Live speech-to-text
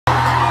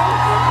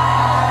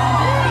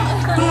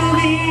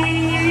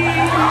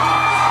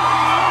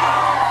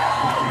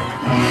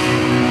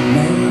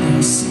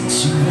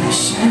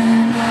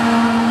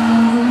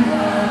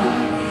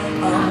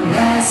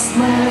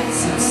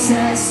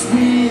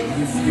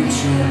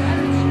future.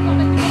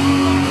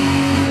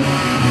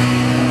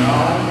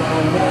 All my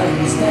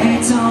worries, they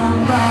don't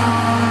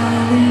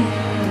bother you.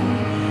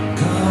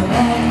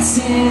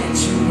 Collected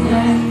to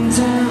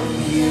render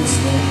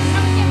useless,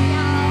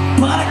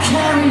 but I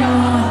carry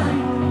on.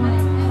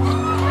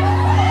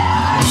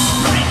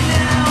 Right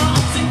now,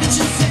 I think that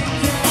you think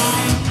that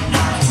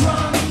I'm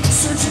drunk,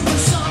 searching for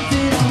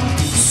something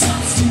else.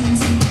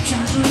 Substance,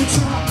 casually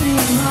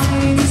dropping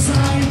my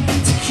design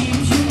to keep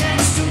you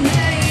next to me,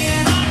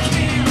 and I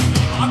can't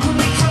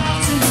awkwardly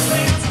cross in the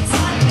face.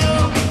 I know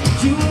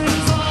you were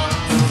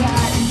involved with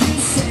that. You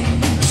say,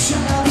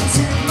 shut up and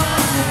take my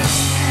hand,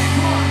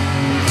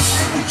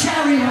 and we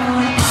carry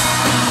on.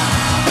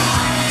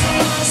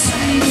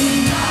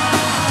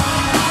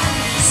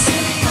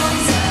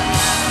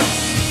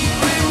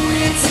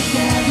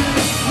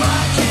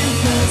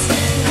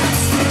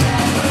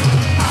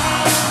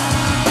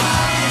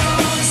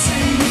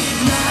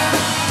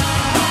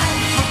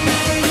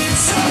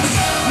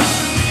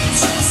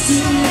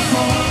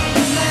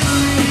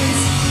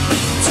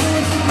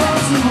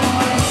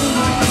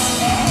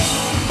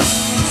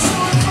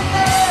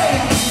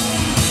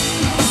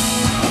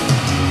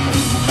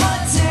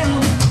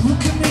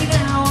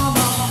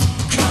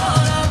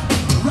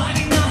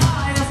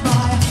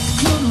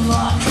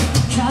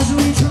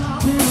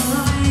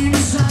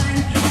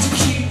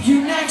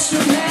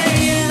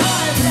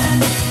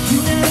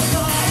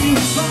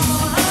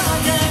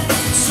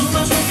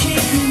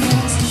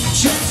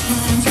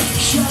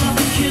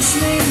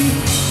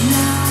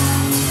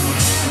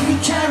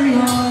 Carry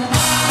on.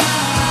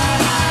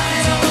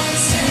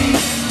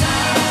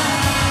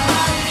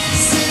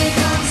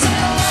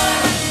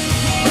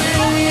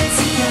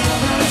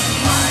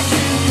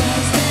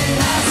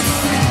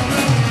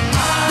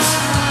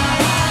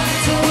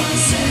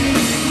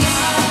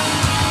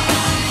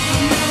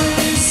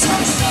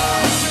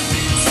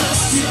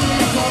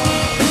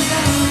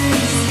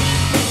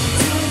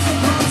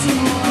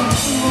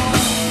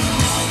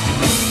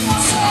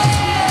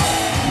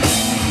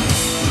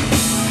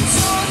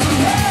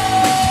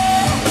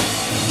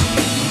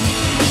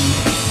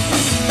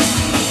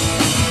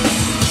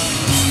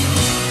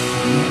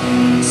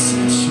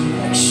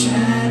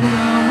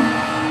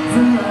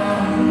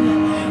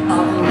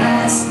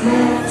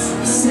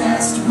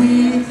 Obsessed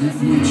with the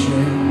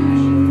future.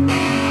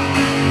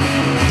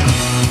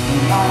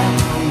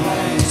 Like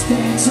always,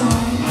 they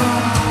don't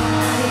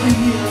bother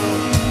you.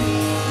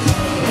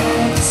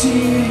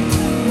 Collecting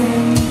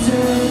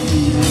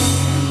interviews,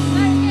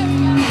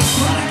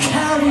 but I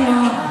carry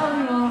on.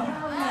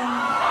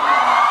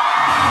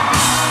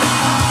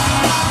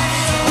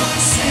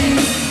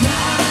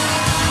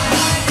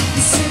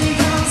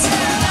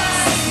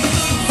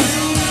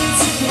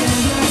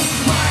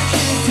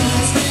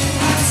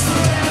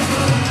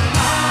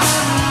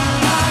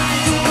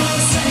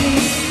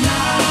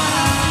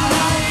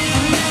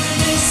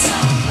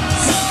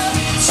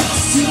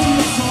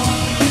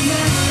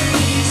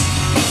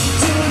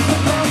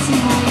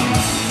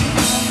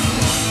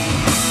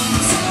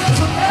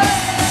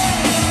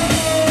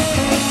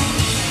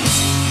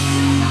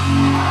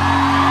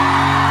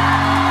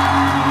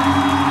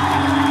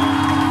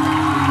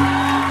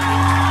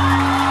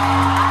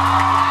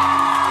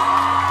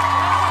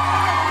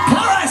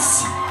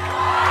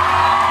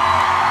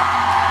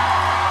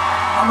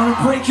 I'm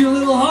gonna break your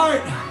little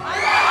heart.